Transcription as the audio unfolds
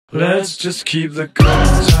Let's just keep the good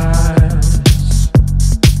times.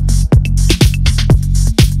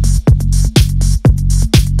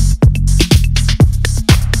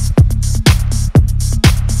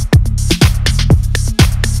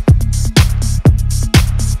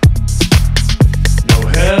 No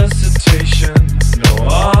hesitation, no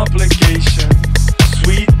obligation,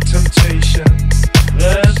 sweet temptation.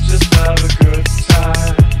 Let's just have a good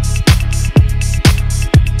time.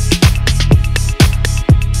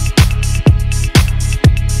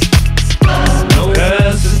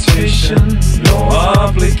 No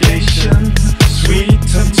obligation, sweet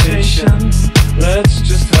temptation. Let's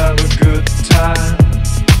just have a good time.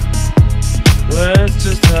 Let's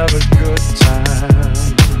just have a good time.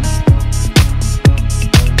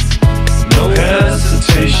 No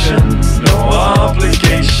hesitation, no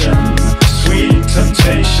obligation, sweet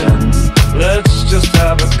temptation. Let's just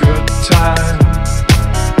have a good time.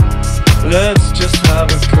 Let's just have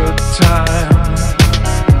a good time.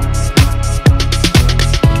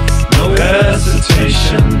 No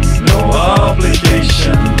hesitation, no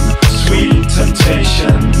obligation, sweet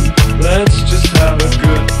temptation. Let's just have a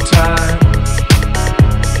good time.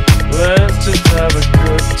 Let's just have a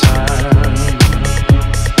good time.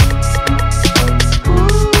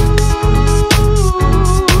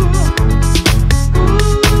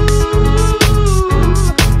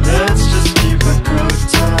 Let's just keep the good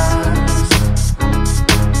times.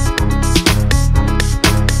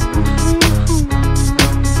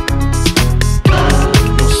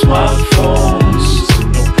 Smartphones,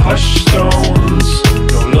 no push stones,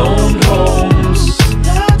 no lone homes.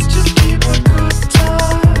 Let's just keep the good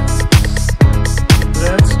times.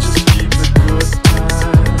 Let's just keep the good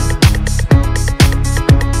times.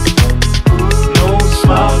 No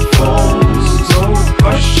smartphones, no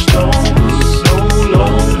push stones, no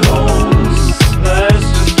lone homes. Let's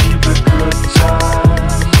just keep the good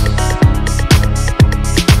times.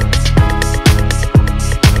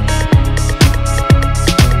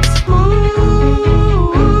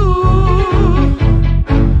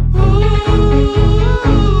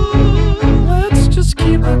 Let's just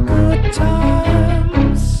keep the good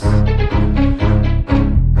times.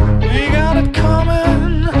 We got it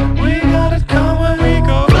coming, we got it coming. We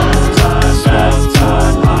go good time, bad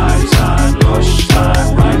time, high time, push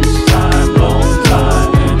time, right time, long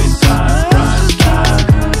time, anytime, prime time.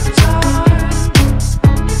 Good time.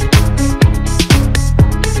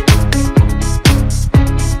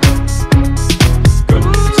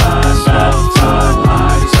 Good time, bad time,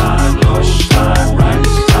 high time, push time, right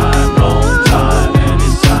time, long time,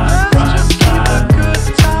 anytime, prime time. Good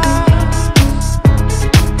times.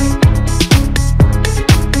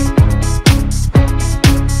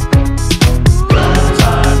 Good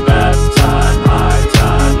time, bad time, high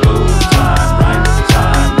time, low time, right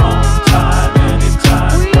time, wrong time,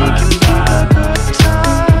 anytime, prime time. Good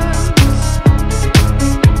times.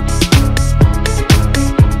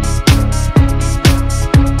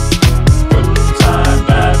 Good time,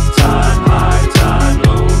 bad time, high time,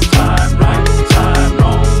 low time, right time,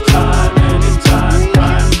 wrong time, anytime,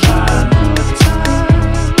 prime time. Good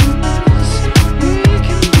times. We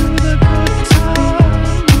can do the good times.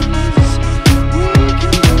 We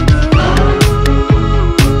can do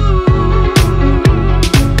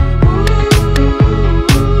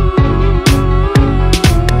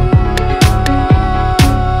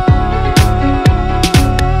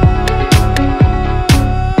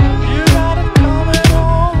You got it coming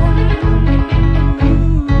on.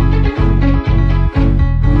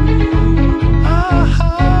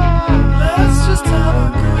 Let's just have a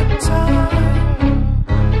good time.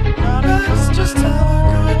 Let's just have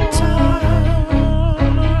a good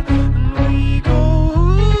time. And we go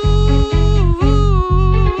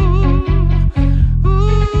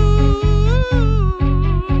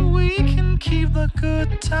we can keep the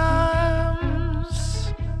good times.